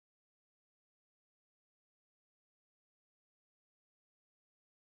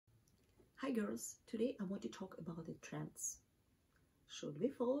Hi girls, today I want to talk about the trends. Should we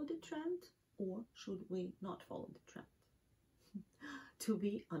follow the trend or should we not follow the trend? To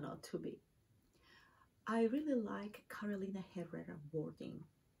be or not to be? I really like Carolina Herrera wording.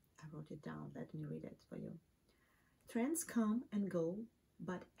 I wrote it down, let me read it for you. Trends come and go,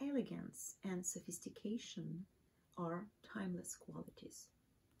 but elegance and sophistication are timeless qualities.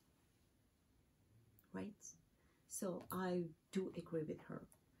 Right? So I do agree with her.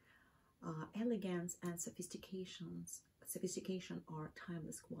 Elegance and sophistication are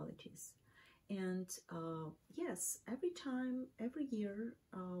timeless qualities. And yes, every year,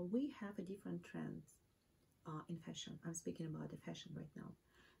 we have a different trend in fashion. I'm speaking about the fashion right now.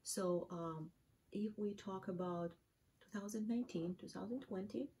 So if we talk about 2019,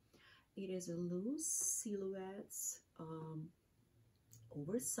 2020, it is a loose silhouettes,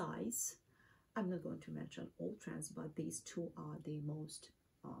 oversize. I'm not going to mention all trends, but these two are the most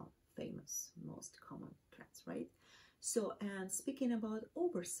famous, most common trends, right? So, and speaking about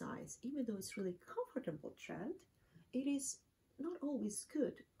oversize, even though it's really comfortable trend, it is not always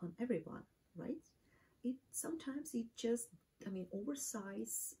good on everyone, right? Sometimes it just,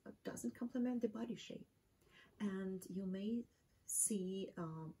 oversize doesn't complement the body shape, and you may see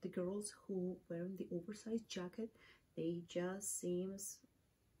the girls who wearing the oversized jacket, they just seems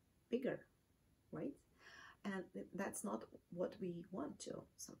bigger, right? And that's not what we want to.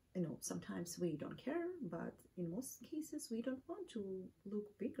 Sometimes we don't care, but in most cases we don't want to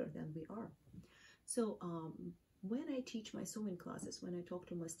look bigger than we are. So when I teach my sewing classes, when I talk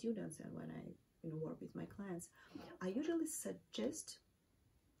to my students, and when I work with my clients, I usually suggest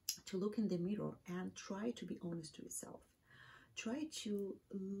to look in the mirror and try to be honest to yourself. Try to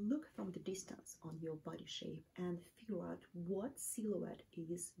look from the distance on your body shape and figure out what silhouette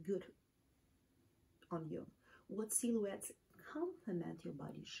is good on you, what silhouettes complement your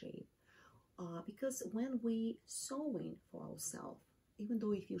body shape, because when we sewing for ourselves, even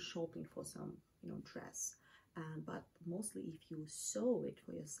though if you're shopping for some dress, but mostly if you sew it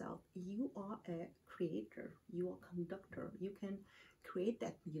for yourself, you are a creator, you are a conductor. You can create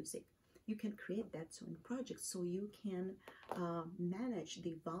that music, you can create that sewing project, so you can manage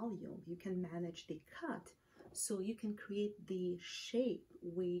the volume, you can manage the cut, so you can create the shape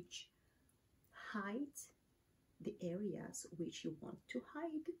which hide the areas which you want to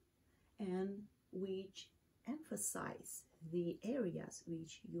hide and which emphasize the areas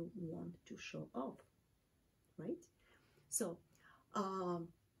which you want to show off, right? So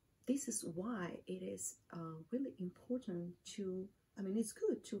this is why it is really important to, it's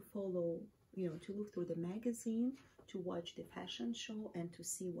good to follow, to look through the magazine, to watch the fashion show and to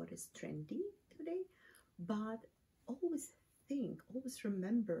see what is trendy today, but always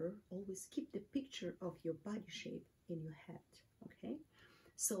remember, always keep the picture of your body shape in your head, okay?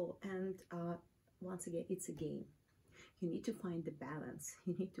 So, and once again, it's a game. You need to find the balance.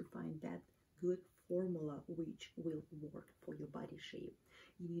 You need to find that good formula which will work for your body shape.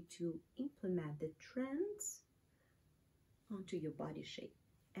 You need to implement the trends onto your body shape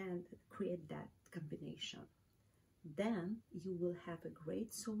and create that combination. Then you will have a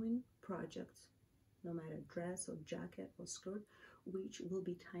great sewing project, no matter dress or jacket or skirt, which will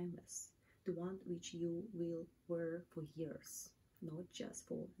be timeless, the one which you will wear for years, not just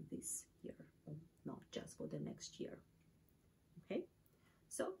for this year or not just for the next year. Okay,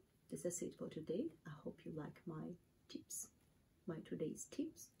 so this is it for today. I hope you like my tips, my today's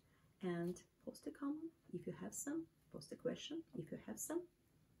tips, and post a comment if you have some, post a question if you have some.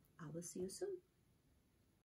 I will see you soon.